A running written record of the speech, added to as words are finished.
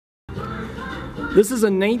This is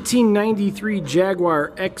a 1993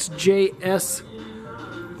 Jaguar XJS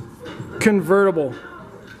Convertible.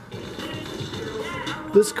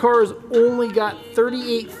 This car has only got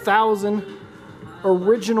 38,000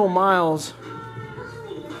 original miles.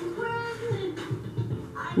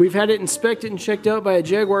 We've had it inspected and checked out by a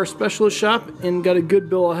Jaguar specialist shop and got a good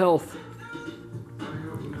bill of health.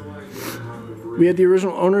 We had the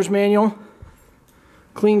original owner's manual,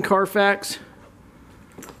 clean Carfax,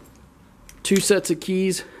 2 sets of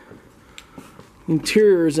keys.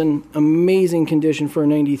 Interior is in amazing condition for a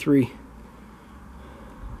 93.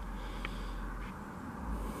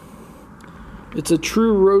 It's a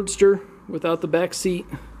true roadster without the back seat.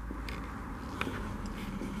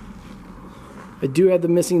 I do have the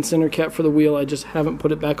missing center cap for the wheel, I just haven't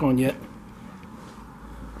put it back on yet.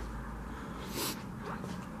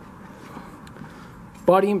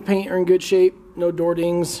 Body and paint are in good shape, no door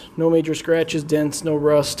dings, no major scratches, dents, no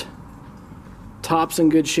rust. Top's in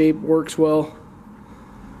good shape, works well.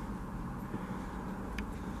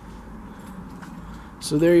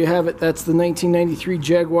 So there you have it. That's the 1993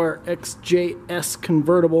 Jaguar XJS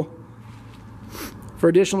Convertible. For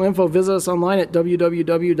additional info, visit us online at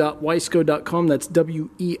www.weisco.com. That's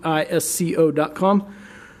weisco.com.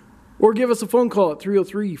 Or give us a phone call at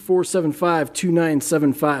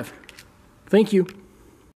 303-475-2975. Thank you.